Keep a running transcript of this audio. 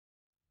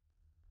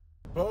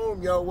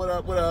Boom, yo, what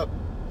up, what up?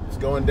 It's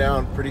going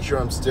down. Pretty sure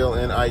I'm still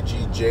in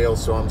IG jail,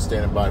 so I'm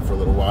standing by for a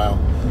little while.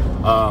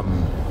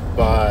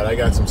 But I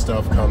got some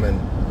stuff coming.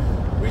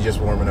 We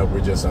just warming up,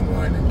 we're just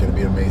unwinding. Gonna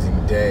be an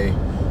amazing day.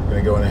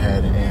 Gonna go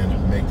ahead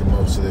and make the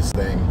most of this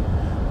thing.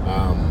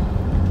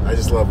 I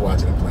just love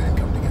watching a plan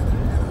come together.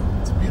 You know,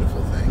 it's a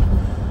beautiful thing.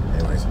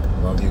 Anyways,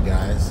 love you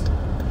guys.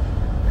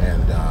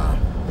 And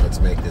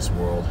let's make this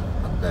world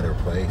a better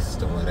place.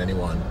 Don't let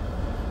anyone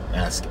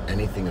ask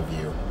anything of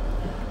you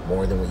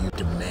more than what you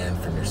demand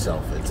from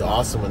yourself. It's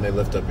awesome when they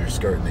lift up your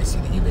skirt and they see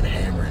that you've been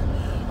hammering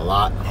a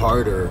lot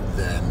harder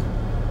than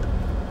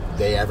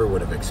they ever would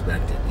have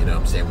expected. You know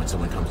what I'm saying? When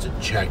someone comes to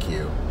check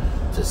you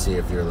to see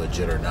if you're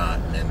legit or not,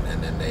 and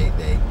then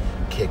they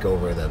kick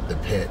over the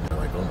pit and they're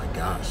like, oh my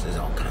gosh, there's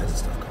all kinds of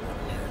stuff going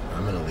on here.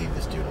 I'm gonna leave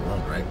this dude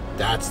alone, right?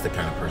 That's the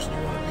kind of person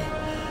you want to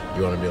be.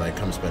 You want to be like,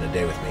 come spend a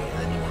day with me, and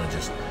then you want to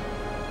just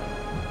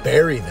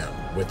bury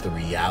them with the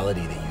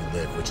reality that you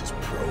live, which is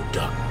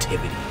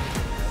productivity.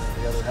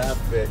 The other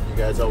half of it, you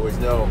guys always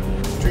know,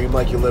 dream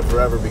like you live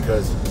forever,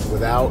 because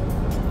without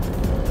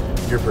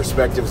your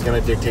perspective is going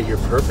to dictate your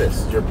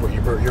purpose. Your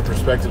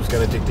perspective is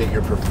going to dictate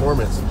your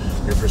performance.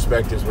 Your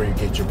perspective is where you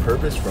get your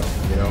purpose from,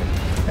 you know.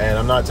 And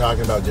I'm not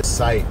talking about just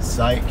sight.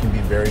 Sight can be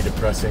very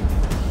depressing,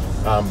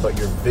 but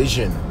your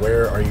vision,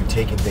 where are you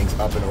taking things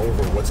up and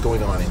over? What's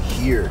going on in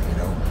here, you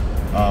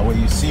know? What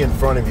you see in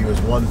front of you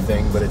is one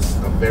thing, but it's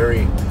a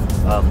very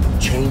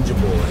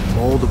changeable and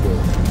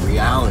moldable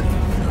reality.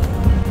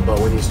 But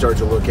when you start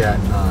to look at,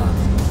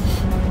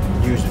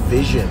 use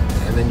vision,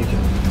 and then you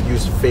can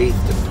use faith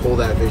to pull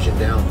that vision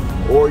down,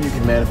 or you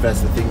can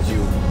manifest the things you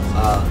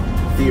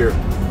fear.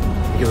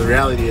 Because the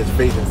reality is,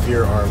 faith and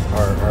fear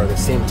are the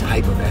same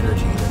type of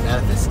energy.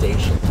 They're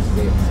manifestations.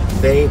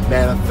 They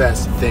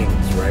manifest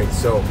things, right?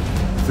 So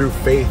through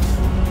faith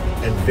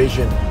and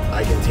vision,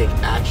 I can take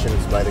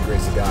actions by the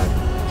grace of God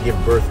to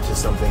give birth to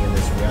something in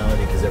this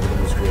reality, because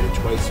everything was created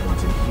twice,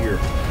 once in here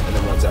and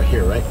then once out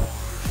here, right?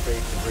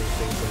 Faith to bring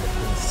things from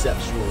the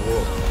conceptual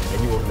world,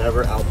 and you will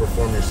never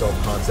outperform your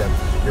self-concept,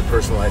 your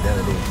personal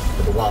identity.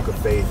 But the walk of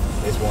faith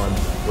is one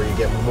where you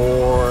get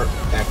more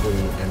equity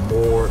and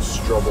more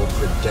struggle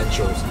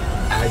credentials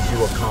as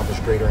you accomplish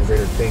greater and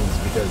greater things.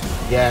 Because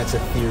yeah, it's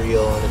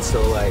ethereal and it's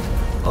so like,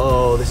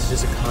 oh, this is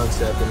just a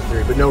concept and a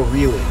theory, but no,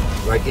 really,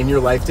 like in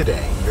your life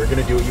today, you're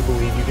gonna do what you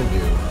believe you can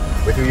do,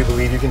 with who you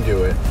believe you can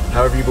do it,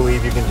 however you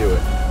believe you can do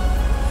it.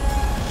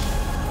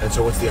 And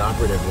so what's the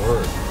operative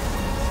word?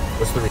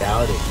 What's the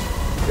reality?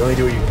 You only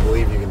do what you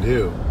believe you can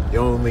do. You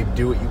only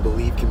do what you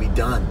believe can be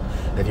done.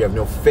 And if you have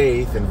no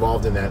faith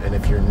involved in that, and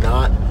if you're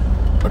not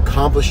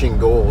accomplishing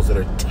goals that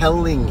are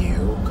telling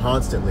you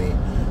constantly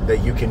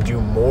that you can do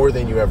more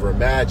than you ever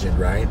imagined,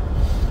 right?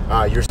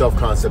 Your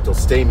self-concept will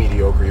stay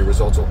mediocre. Your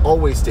results will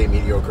always stay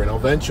mediocre. And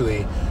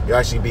eventually, you'll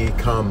actually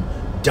become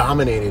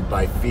dominated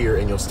by fear,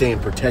 and you'll stay in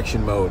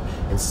protection mode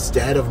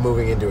instead of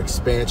moving into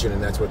expansion.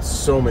 And that's what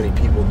so many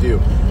people do.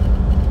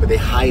 But they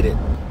hide it.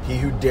 He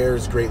who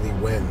dares greatly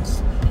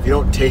wins. If you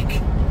don't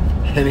take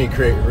any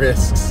great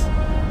risks.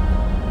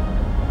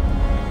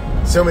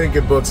 So many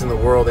good books in the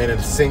world, ain't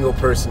a single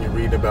person you're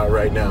reading about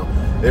right now.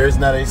 There's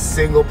not a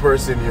single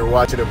person you're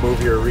watching a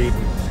movie or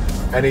reading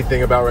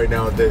anything about right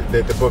now that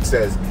the book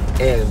says,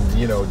 and,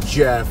 you know,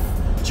 Jeff,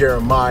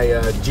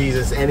 Jeremiah,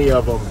 Jesus, any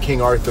of them,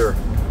 King Arthur,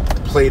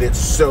 played it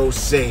so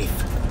safe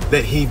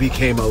that he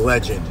became a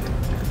legend.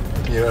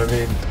 You know what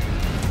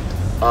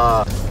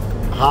I mean?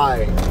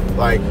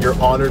 Like, you're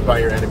honored by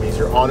your enemies,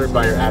 you're honored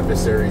by your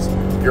adversaries,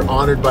 you're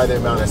honored by the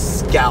amount of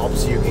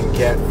scalps you can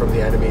get from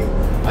the enemy.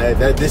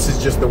 This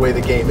is just the way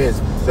the game is.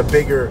 The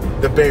bigger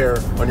the bear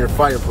on your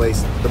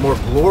fireplace, the more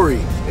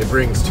glory it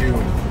brings to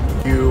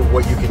you,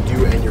 what you can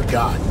do, and your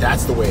God.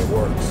 That's the way it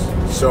works.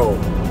 So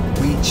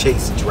we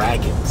chase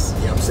dragons, you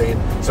know what I'm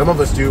saying? Some of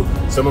us do.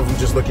 Some of them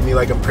just look at me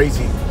like I'm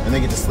crazy, and they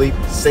get to sleep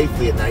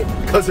safely at night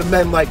because of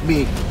men like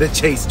me that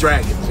chase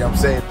dragons, you know what I'm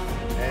saying?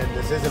 And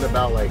this isn't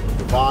about like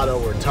bravado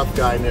or tough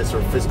guyness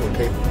or physical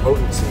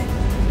potency.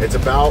 It's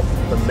about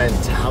the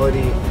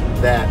mentality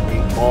that we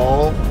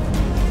all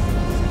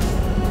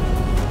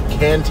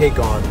can take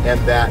on, and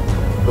that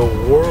the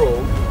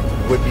world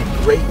would be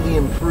greatly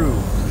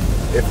improved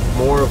if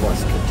more of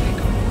us could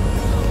take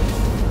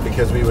on.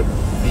 Because we would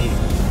be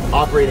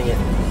operating at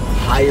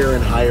higher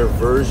and higher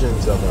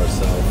versions of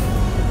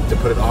ourselves, to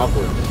put it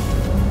awkwardly.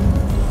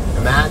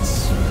 And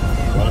that's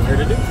what I'm here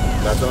to do.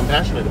 That's what I'm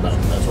passionate about.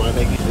 That's why I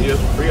make these videos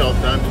for free all the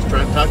time, just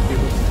trying to talk to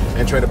people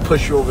and try to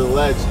push you over the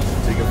ledge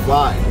so you can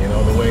fly, you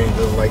know, the way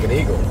like an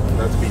eagle.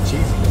 Not to be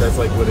cheesy, but that's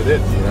like what it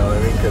is, you know what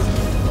I mean?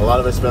 Because a lot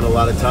of us spend a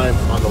lot of time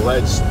on the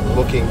ledge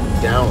looking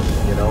down,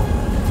 you know.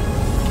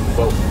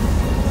 But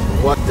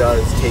what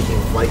does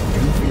taking flight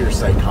do for your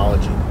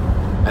psychology?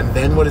 And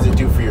then what does it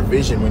do for your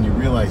vision when you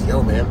realize,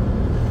 yo, man,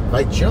 if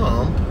I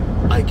jump,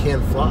 I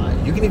can fly.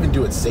 You can even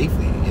do it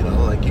safely, you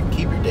know, like you can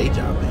keep your day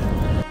job,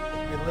 man.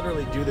 You can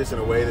literally do this in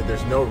a way that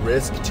there's no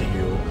risk to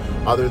you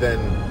other than,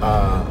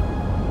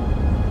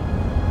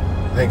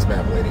 thanks,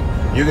 map lady.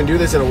 You can do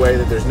this in a way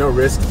that there's no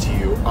risk to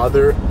you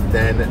other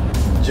than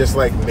just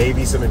like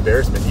maybe some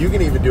embarrassment. You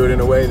can even do it in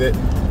a way that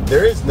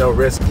there is no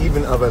risk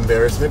even of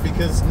embarrassment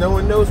because no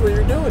one knows what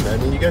you're doing. I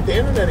mean, you got the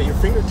internet at your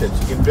fingertips.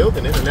 You can build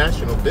an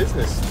international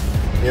business,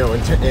 you know,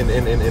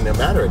 in a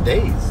matter of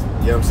days.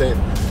 You know what I'm saying?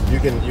 You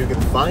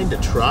can find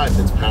a tribe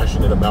that's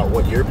passionate about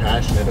what you're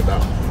passionate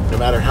about, no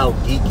matter how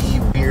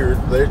geeky,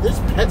 weird. There's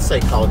pet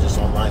psychologists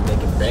online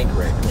making bank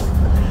right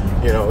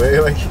now. You know,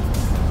 like,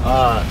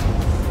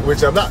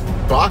 which I'm not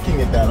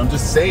balking at that. I'm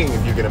just saying,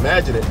 if you can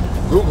imagine it,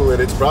 Google it,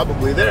 it's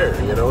probably there,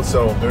 you know?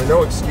 So there are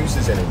no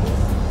excuses anymore.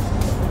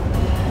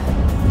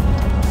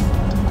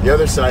 The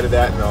other side of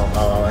that, and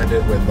I'll end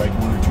it with like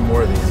one or two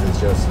more of these, is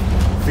just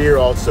fear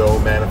also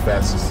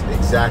manifests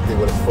exactly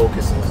what it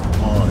focuses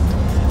on.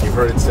 You've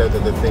heard it said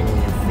that the thing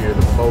you fear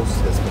the most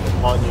has come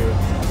upon you.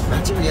 And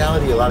that's a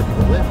reality a lot of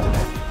people live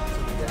today. It's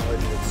a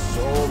reality that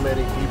so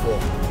many people,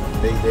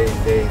 they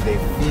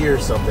fear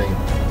something.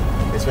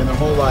 They spend their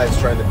whole lives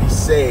trying to be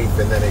safe,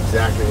 and then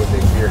exactly what they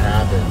fear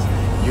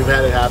happens. You've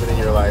had it happen in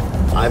your life.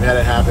 I've had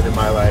it happen in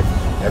my life.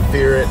 I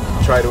fear it,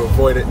 try to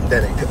avoid it,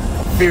 then it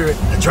fear it,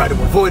 and try to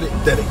avoid it,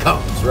 then it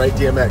comes, right?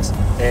 DMX.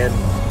 And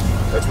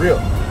that's real.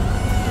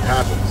 It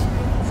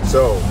happens.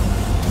 So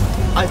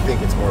I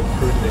think it's more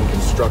prudent and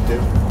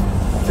constructive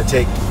to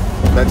take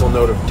mental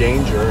note of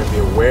danger and be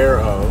aware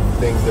of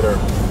things that are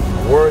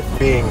worth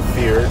being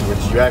feared,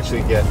 which you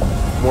actually get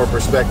more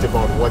perspective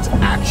on what's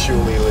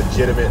actually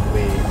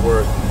legitimately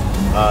worth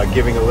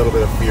giving a little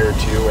bit of fear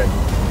to,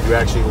 and you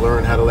actually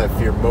learn how to let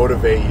fear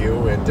motivate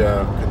you, and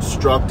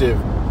constructive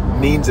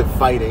means of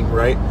fighting,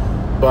 right?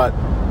 But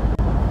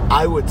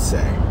I would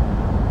say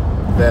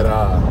that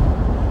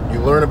you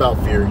learn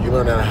about fear, you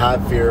learn how to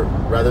have fear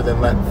rather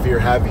than let fear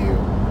have you.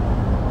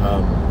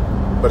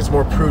 But it's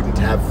more prudent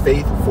to have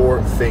faith for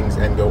things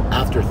and go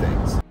after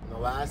things. And the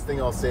last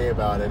thing I'll say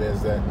about it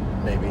is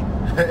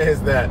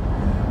that,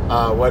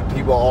 what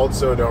people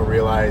also don't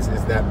realize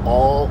is that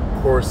all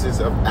courses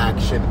of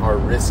action are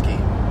risky.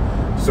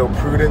 So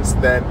prudence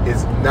then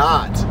is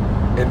not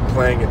in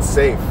playing it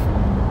safe.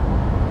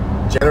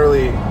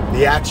 Generally,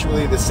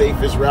 the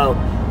safest route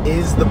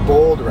is the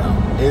bold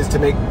route, is to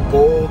make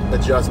bold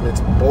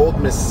adjustments, bold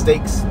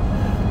mistakes,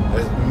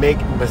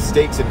 make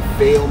mistakes and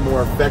fail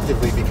more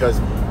effectively, because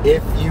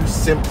if you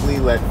simply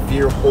let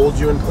fear hold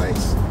you in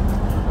place,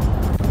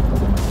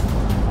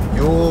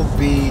 you'll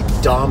be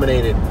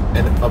dominated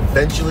and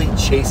eventually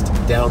chased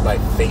down by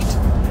fate,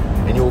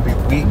 and you'll be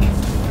weak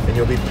and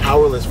you'll be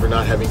powerless for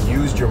not having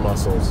used your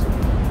muscles.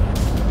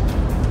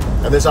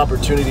 And this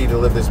opportunity to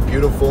live this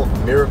beautiful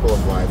miracle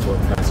of life will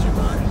pass you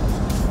by,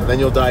 and then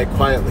you'll die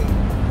quietly,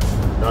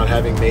 not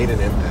having made an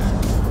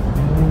impact.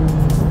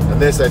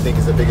 And this, I think,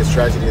 is the biggest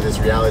tragedy of this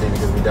reality,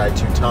 because we die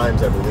 2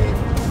 times, I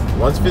believe.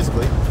 Once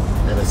physically,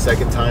 and a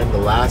second time, the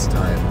last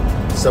time,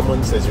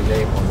 someone says your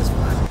name on this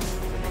planet.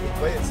 You can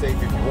play it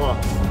safe if you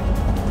want.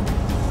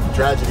 The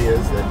tragedy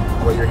is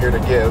that what you're here to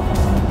give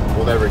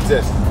will never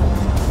exist.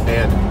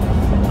 And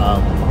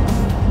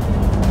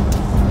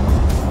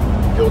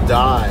you'll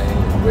die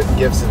with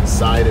gifts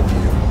inside of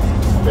you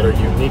that are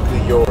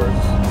uniquely yours,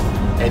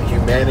 and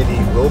humanity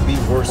will be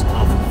worse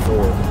off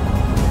for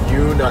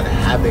you not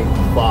having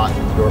fought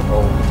your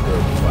own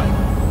good fight.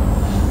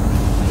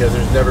 Because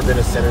there's never been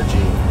a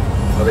synergy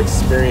of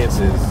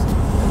experiences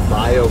in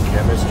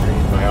biochemistry,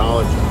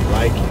 biology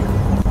like you,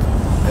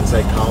 and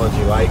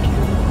psychology like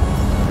you.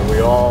 And we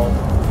all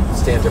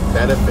stand to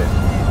benefit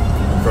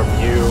from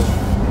you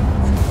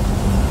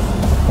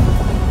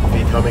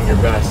becoming your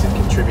best and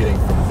contributing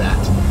from that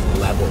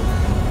level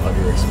of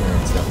your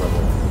experience, that level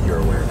of your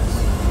awareness.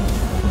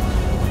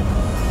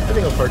 I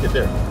think I'll park it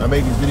there. I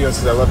make these videos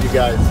because I love you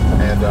guys,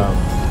 and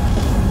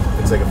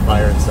it's like a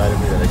fire inside of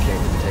me that I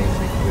can't contain, to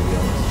be completely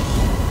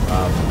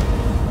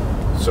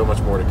honest. So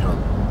much more to come.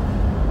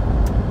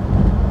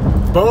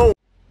 Boom!